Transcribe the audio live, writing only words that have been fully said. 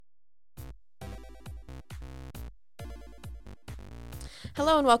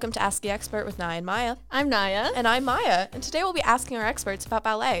Hello and welcome to Ask the Expert with Naya and Maya. I'm Naya. And I'm Maya. And today we'll be asking our experts about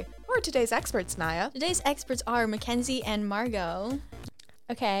ballet. Who are today's experts, Naya? Today's experts are Mackenzie and Margot.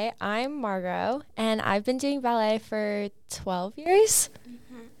 Okay, I'm Margot, and I've been doing ballet for 12 years.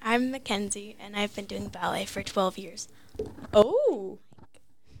 I'm Mackenzie, and I've been doing ballet for 12 years. Oh.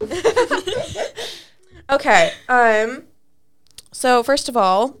 Okay. So first of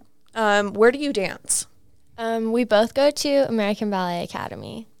all, where do you dance? We both go to American Ballet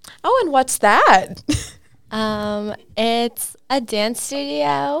Academy. Oh, and what's that? It's a dance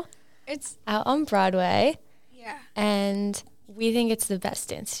studio. It's out on Broadway, yeah. and we think it's the best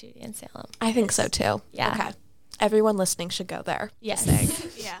dance studio in Salem. I think so too. Yeah. Okay. Everyone listening should go there. Yes.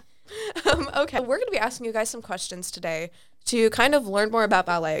 Yeah. Okay. We're going to be asking you guys some questions today to kind of learn more about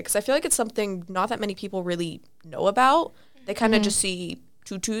ballet because I feel like it's something not that many people really know about. They kind of just see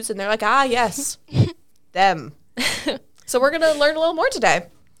tutus and they're like, ah, yes, them. So we're going to learn a little more today.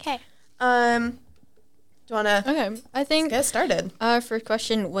 Okay. Do you want to Okay, I think get started? our first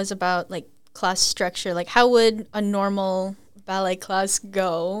question was about class structure. How would a normal ballet class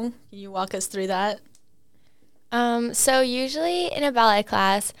go? Can you walk us through that? So usually in a ballet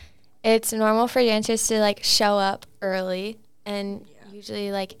class, it's normal for dancers to show up early, and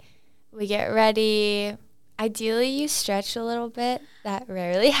usually we get ready. Ideally, you stretch a little bit. That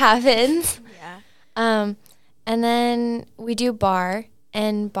rarely happens. Yeah. And then we do bar,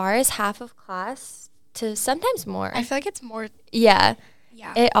 and bar is half of class to sometimes more. I feel like it's more. Yeah.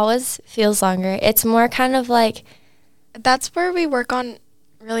 Yeah. It always feels longer. It's more kind of That's where we work on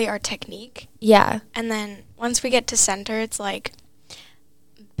really our technique. yeah. And then once we get to center, it's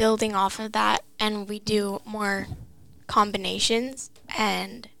building off of that, and we do more combinations.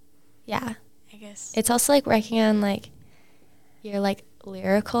 And Yeah. I guess It's also working on your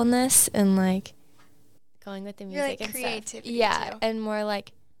lyricalness and going with the Your, music and stuff. creativity, Yeah, too. and more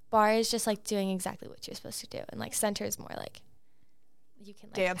bar is just doing exactly what you're supposed to do, and center is more you can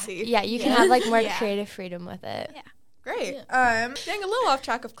Dancey. Yeah, you can have more Yeah. creative freedom with it. Yeah. Great. Getting a little off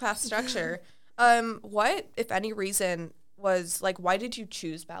track of class structure. What, if any, reason was why did you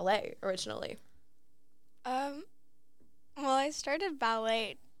choose ballet originally? well, I started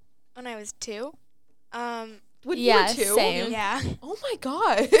ballet when I was 2. When Yeah, you were 2? same. Yeah. Oh my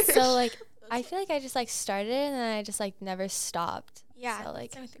god. So I feel I just started and then I just never stopped. Yeah. So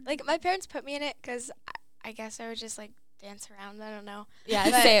same thing. My parents put me in it because I guess I would just dance around. I don't know.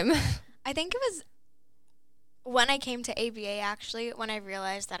 yeah, But same. I think it was when I came to ABA, actually, when I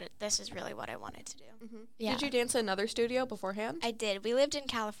realized that this is really what I wanted to do. Yeah. Did you dance in another studio beforehand? I did. We lived in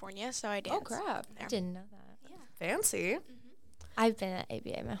California, so I danced. Oh crap. there. Didn't know that. Yeah. Fancy. I've been at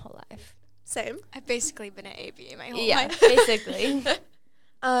ABA my whole life. Same. I've basically been at ABA my whole Yeah, life. basically.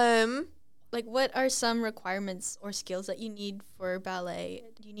 What are some requirements or skills that you need for ballet?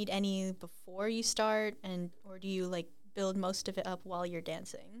 Do you need any before you start, or do you build most of it up while you're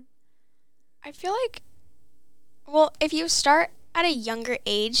dancing? I feel well, if you start at a younger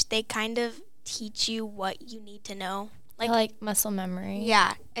age, they kind of teach you what you need to know. Muscle memory.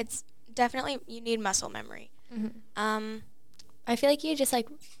 Yeah, it's definitely, you need muscle memory. I feel you just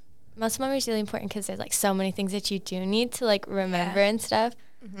muscle memory is really important because there's so many things that you do need to remember and stuff.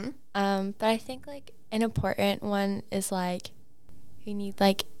 But I think an important one is you need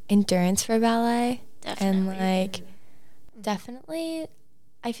endurance for ballet. Definitely. And definitely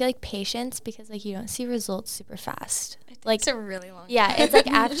I feel patience because you don't see results super fast. It's a really long Yeah, time. it's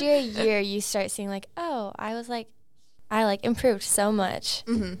after a year you start seeing oh, I was I improved so much.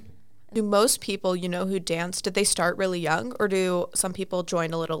 Do most people who dance, did they start really young or do some people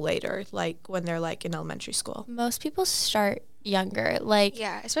join a little later, when they're in elementary school? Most people start younger,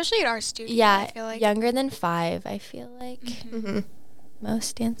 Yeah, especially at our studio. yeah, I feel younger than 5. I feel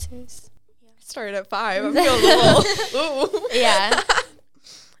most dancers. Started at 5. I'm feeling a little. Ooh. Yeah.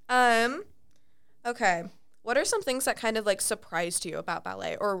 Okay. What are some things that kind of surprised you about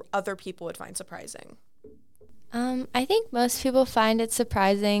ballet or other people would find surprising? I think most people find it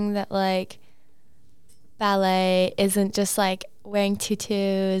surprising that ballet isn't just wearing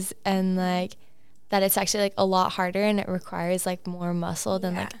tutus and that it's actually a lot harder and it requires more muscle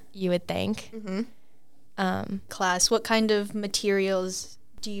than Yeah. you would think. Class, what kind of materials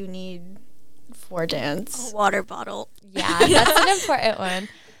do you need for dance? A water bottle. Yeah, that's an important one.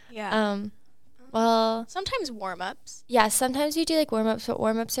 Yeah. Well, Sometimes warm-ups. yeah, sometimes you do warm-ups, but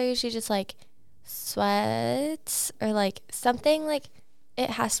warm-ups are usually just sweats or something it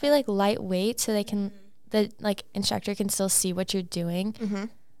has to be lightweight so they can the instructor can still see what you're doing.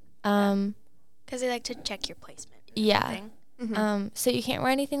 Because they like to check your placement. and Yeah. everything. So you can't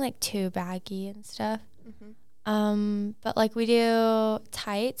wear anything too baggy and stuff. But like we do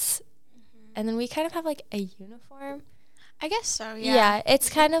tights, and then we kind of have like a uniform. I guess so. Yeah, it's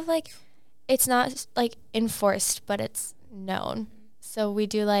kind of like, it's not like enforced, but it's known. So we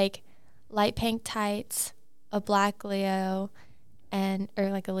do like light pink tights, a black Leo, or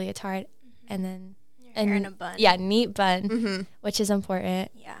like a leotard, and then Your hair in a bun. Yeah, neat bun, Mm-hmm. which is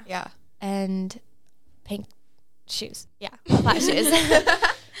important, Yeah. Yeah. and pink shoes. Yeah, flat shoes.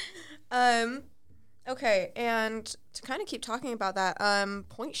 Okay, and to kind of keep talking about that,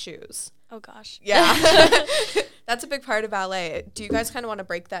 point shoes. Oh gosh. Yeah. That's a big part of ballet. Do you guys kind of want to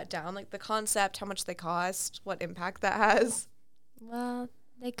break that down? Like the concept, how much they cost, what impact that has? Well,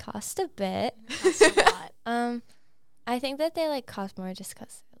 they cost a bit. That's a lot. I think that they like cost more just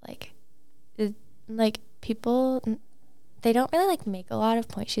because like people, they don't really like make a lot of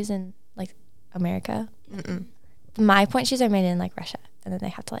point shoes in like America. Mm-mm. My point shoes are made in like Russia, and then they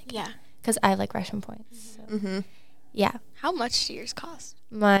have to like, Yeah. because I have like Russian points. So. Mm-hmm. Yeah, How much do yours cost?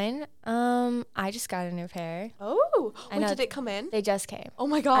 mine. I just got a new pair. Oh, I wait, know. did it come in? They just came. Oh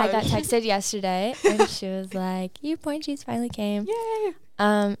my god. I got texted yesterday, and she was like, "Your point shoes finally came." Yay.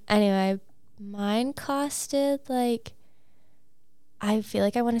 Anyway, mine costed like, I feel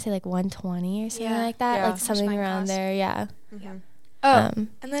like I want to say like 120 or something Yeah. like that, Yeah. like How much something mine around cost. there. Yeah. Mm-hmm. Oh, Um,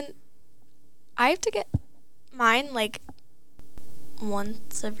 and then I have to get mine like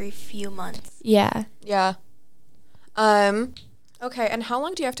once every few months. yeah. Yeah. Okay, and how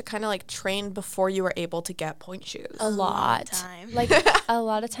long do you have to kind of like train before you were able to get point shoes? A long lot. time. Like a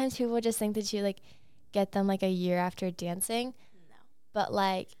lot of times people just think that you like get them like a year after dancing, No. but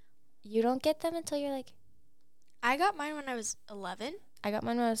like you don't get them until you're like, I got mine when I was 11. I got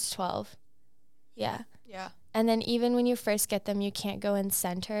mine when I was 12. Yeah. Yeah. And then even when you first get them, you can't go in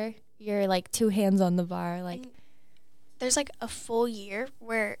center. You're like 2 hands on the bar. Like, And there's like a full year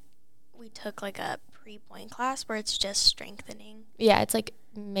where we took like a pre-point class where it's just strengthening. yeah, it's like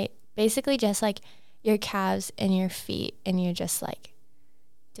basically just like your calves and your feet, and you're just like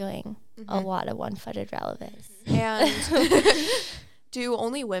doing a Mhm. lot of one-footed relevance. And do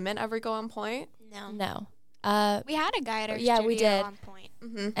only women ever go on point? No. No. We had a guy at our Yeah, studio we did. on point.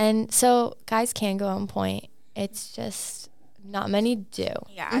 Mm-hmm. And so guys can go on point. It's just not many do.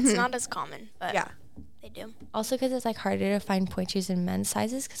 Yeah, it's Mhm. not as common, but Yeah. they do. Also because it's like harder to find point shoes in men's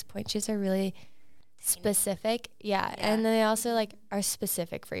sizes, because point shoes are really specific. Yeah. And then they also like are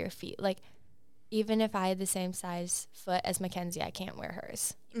specific for your feet. Like even if I had the same size foot as Mackenzie, I can't wear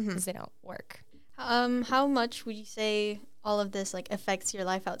hers Mm-hmm. because they don't work. How much would you say all of this like affects your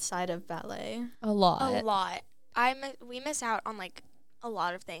life outside of ballet? A lot. A lot. We miss out on like a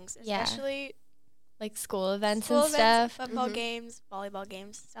lot of things, Yeah. especially Like school events school and events, stuff. football Mhm. games, volleyball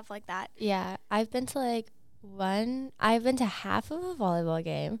games, stuff like that. Yeah. I've been to I've been to half of a volleyball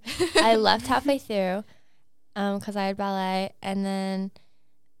game. I left halfway through because I had ballet. And then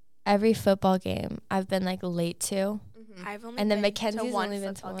every football game I've been like late to. Mm-hmm. I've only And then been Mackenzie's to one only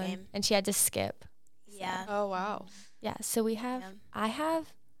been to football one. game. And she had to skip. Yeah. Oh wow. Yeah. So Yeah. I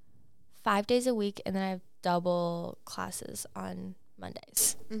have 5 days a week, and then I have double classes on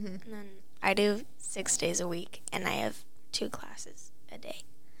Mondays. Mm-hmm. And then I do 6 days a week, and I have 2 classes a day.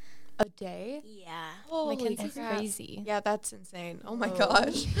 A day? Yeah. Holy Mackenzie's crap. crazy. Yeah, that's insane. Oh my Whoa.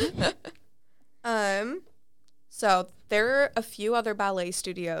 gosh. So there are a few other ballet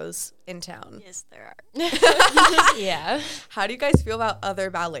studios in town. Yes, there are. Yeah. How do you guys feel about other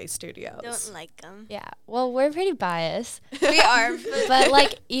ballet studios? Don't like them. Yeah. Well, we're pretty biased. We are, But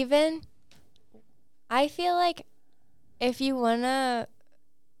like even I feel like if you want to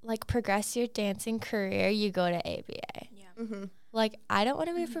like progress your dancing career, you go to ABA. Yeah. Mm-hmm. Like I don't want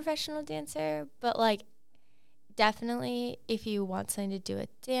to be a professional dancer, but like definitely if you want something to do with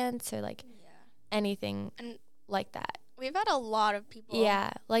dance or like Yeah. anything And like that. we've had a lot of people.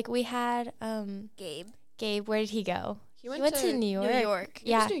 Yeah, like we had Gabe. Gabe, where did he go? He He went to New York. New York.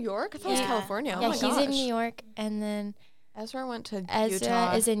 He was Yeah. New York? I thought it was Yeah. California. Oh Yeah, my he's gosh. in New York, and then Ezra went to Ezra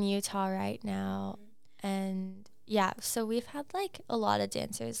Utah. is in Utah right now. And yeah, so we've had like a lot of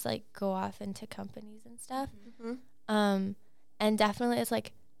dancers like go off into companies and stuff. Mhm. And definitely it's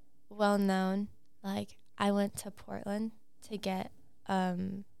like well known. Like I went to Portland to get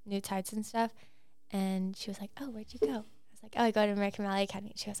new tights and stuff, and she was like, "Oh, where'd you go?" I was like, "Oh, I go to American Ballet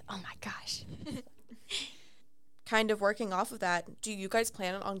Academy." She goes, "Oh my gosh." Kind of working off of that, do you guys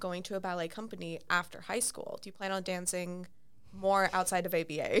plan on going to a ballet company after high school? Do you plan on dancing more outside of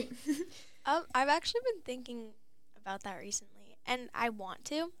ABA? I've actually been thinking about that recently, and I want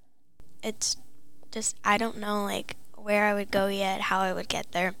to. It's just I don't know like where I would go yet, how I would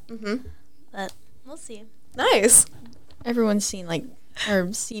get there, Mm-hmm. but we'll see. Nice. Everyone's seen like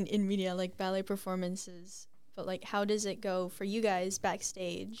or seen in media like ballet performances but like, how does it go for you guys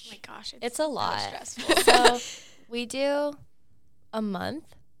backstage? Oh my gosh, It's a lot. so stressful. So we do a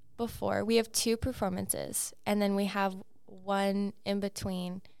month before. We have 2 performances, and then we have one in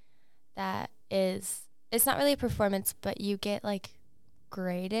between that is, it's not really a performance, but you get like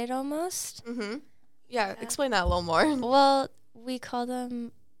graded almost. Mm-hmm. Yeah, explain that a little more. Well, we call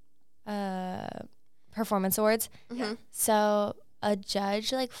them performance awards. Mm-hmm. So a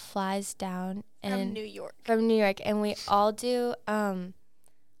judge like flies down From New York. and we all do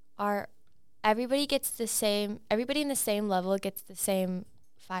everybody in the same level gets the same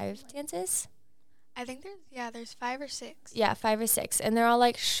 5 dances. I think there's 5 or 6. Yeah, 5 or 6, and they're all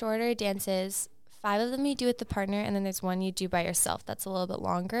like shorter dances. 5 of them you do with the partner, and then there's one you do by yourself that's a little bit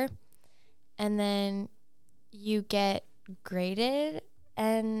longer. And then you get graded,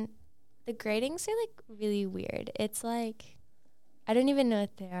 and the gradings are like really weird. It's like, I don't even know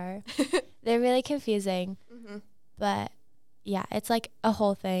what they are. They're really confusing. Mm-hmm. But yeah, it's like a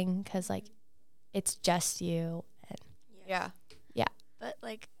whole thing because like it's just you. And Yeah. But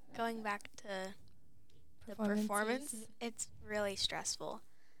like going back to the Performances. performance, it's really stressful.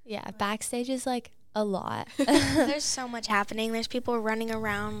 yeah, backstage is like a lot. There's so much happening. There's people running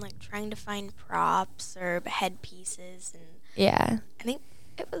around like trying to find props or headpieces, and Yeah. I think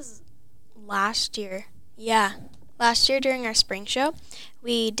it was last year. Yeah, last year during our spring show,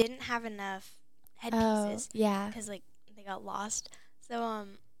 we didn't have enough Oh, headpieces yeah. because like they got lost. So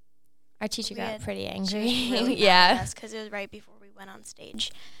Our teacher we got had- pretty she angry. was really Yeah. because it was right before we went on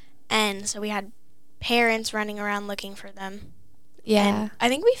stage, and so we had parents running around looking for them. Yeah. And I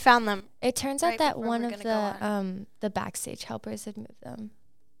think we found them. It turns right out that before one we're of gonna the backstage helpers had moved them.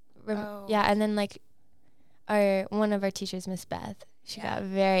 Oh. Yeah, and then like one of our teachers, Miss Beth, she Yeah. got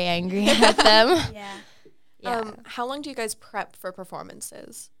very angry at them. Yeah. Yeah. How long do you guys prep for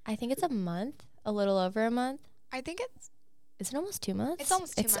performances? I think it's a month, a little over a month. I think it's Is it almost 2 months? It's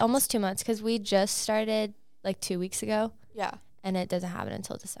almost 2 It's months. almost 2 months because we just started like 2 weeks ago, Yeah. and it doesn't happen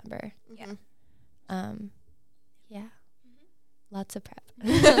until December. Yeah. Yeah. Lots of prep.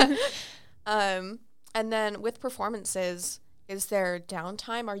 And then with performances, is there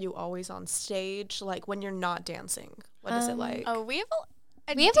downtime? Are you always on stage? Like when you're not dancing, what is it like? Oh, we have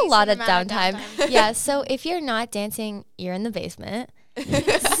a We have a lot of decent amount downtime. Yeah, so if you're not dancing, you're in the basement.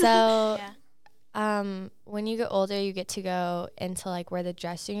 So Yeah. when you get older, you get to go into like where the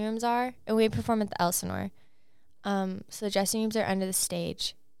dressing rooms are, and we perform at the Elsinore. So the dressing rooms are under the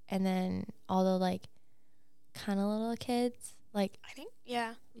stage, and then all the like kind of little kids, like I think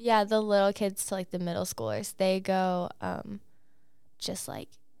the little kids to like the middle schoolers, they go just like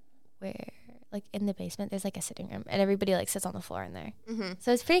where like in the basement there's like a sitting room, and everybody like sits on the floor in there. Mm-hmm.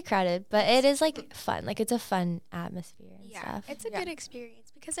 So it's pretty crowded, but it is like fun. Like it's a fun atmosphere and Yeah. stuff. It's a Yeah. good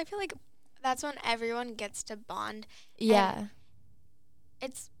experience because I feel like that's when everyone gets to bond. Yeah.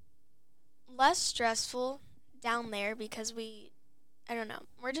 It's less stressful down there because I don't know,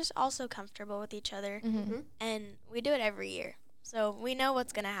 we're just also comfortable with each other, Mm-hmm. and we do it every year. So we know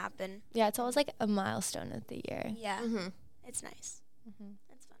what's going to happen. Yeah, it's always like a milestone of the year. Yeah. Mm-hmm. It's nice. Mm-hmm.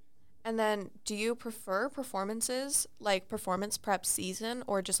 It's fun. And then do you prefer performances, like performance prep season,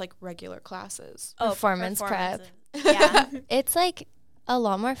 or just like regular classes? Performance prep. Yeah. It's like a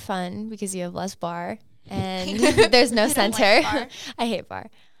lot more fun because you have less bar and there's no I don't like center. bar. I hate bar.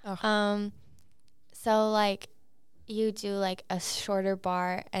 Oh. So like you do like a shorter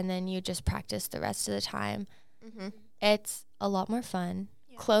bar and then you just practice the rest of the time. Mm-hmm. It's a lot more fun.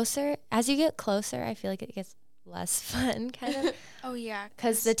 Yeah. Closer, as you get closer, I feel like it gets less fun kind of Oh, yeah.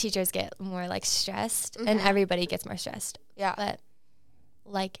 because the teachers get more like stressed and Mhm. everybody gets more stressed. Yeah. But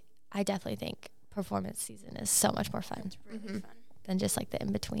like I definitely think performance season is so much more fun It's really Mhm. fun. than just like the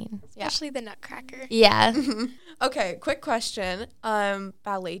in between. Yeah. Especially the Nutcracker. Yeah. Okay, quick question.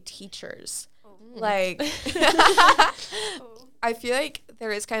 Ballet teachers. Oh. Like Oh. I feel like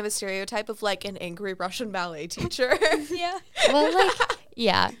there is kind of a stereotype of like an angry Russian ballet teacher. Yeah. Well, like,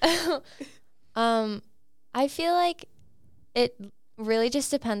 yeah. I feel like it really just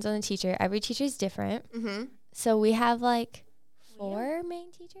depends on the teacher. Every teacher is different. Mm-hmm. So we have like 4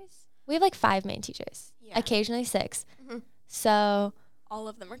 main teachers. We have like 5 main teachers. Yeah. Occasionally 6. Mhm. So All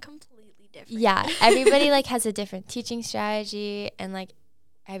of them are completely different. yeah, everybody like has a different teaching strategy, and like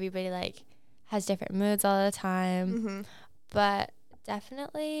everybody like has different moods all the time. Mm-hmm. But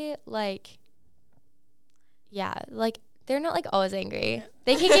definitely like yeah, like they're not like always angry.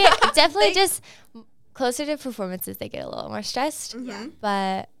 They can get definitely just closer to performances they get a little more stressed. Mm-hmm.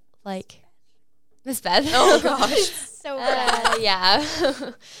 But like Miss Beth. Oh gosh. So bad. yeah.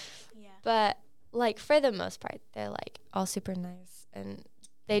 Yeah. But like for the most part they're like all super nice, and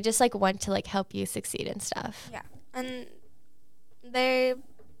they just like want to like help you succeed and stuff. Yeah. And they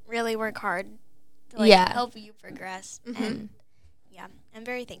really work hard to like Yeah. help you progress. And yeah, I'm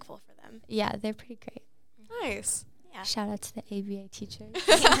very thankful for them. Yeah, they're pretty great. Nice. Yeah. Shout out to the ABA teachers.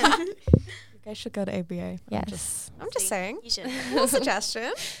 You guys should go to ABA. Yes. I'm just saying. You should. Little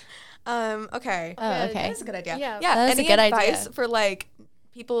suggestion. Okay. Oh, okay. That's a good idea. Yeah. Yeah. That was a Any good advice idea. for like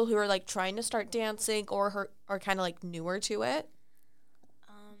people who are like trying to start dancing or are kind of like newer to it?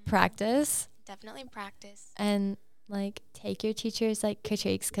 Practice Definitely practice. and like take your teachers like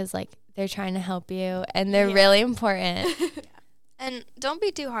critiques because like they're trying to help you and they're really important. And don't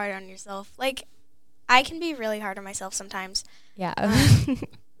be too hard on yourself. Like, I can be really hard on myself sometimes, Yeah.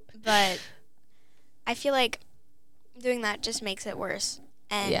 but I feel like doing that just makes it worse.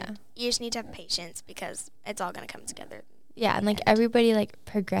 And Yeah. you just need to have patience because it's all going to come together. Yeah, and like everybody like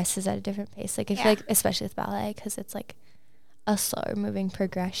progresses at a different pace. Like I feel Yeah. like especially with ballet because it's like a slower moving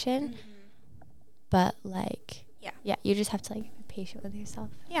progression. But like yeah, you just have to like be patient with yourself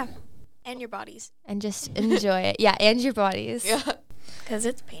Yeah. And your bodies. and just enjoy it. Yeah, and your bodies. Yeah. Because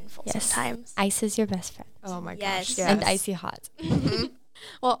it's painful Yes. sometimes. Ice is your best friend. Oh my Yes. gosh. Yes. And icy hot.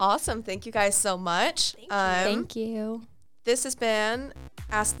 Well, awesome. Thank you guys so much. Thank you. Thank you. This has been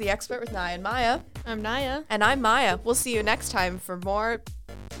Ask the Expert with Naya and Maya. I'm Naya. And I'm Maya. We'll see you next time for more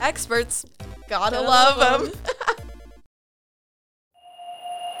experts. Gotta love them.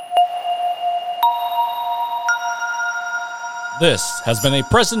 This has been a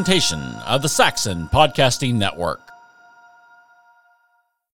presentation of the Saxon Podcasting Network.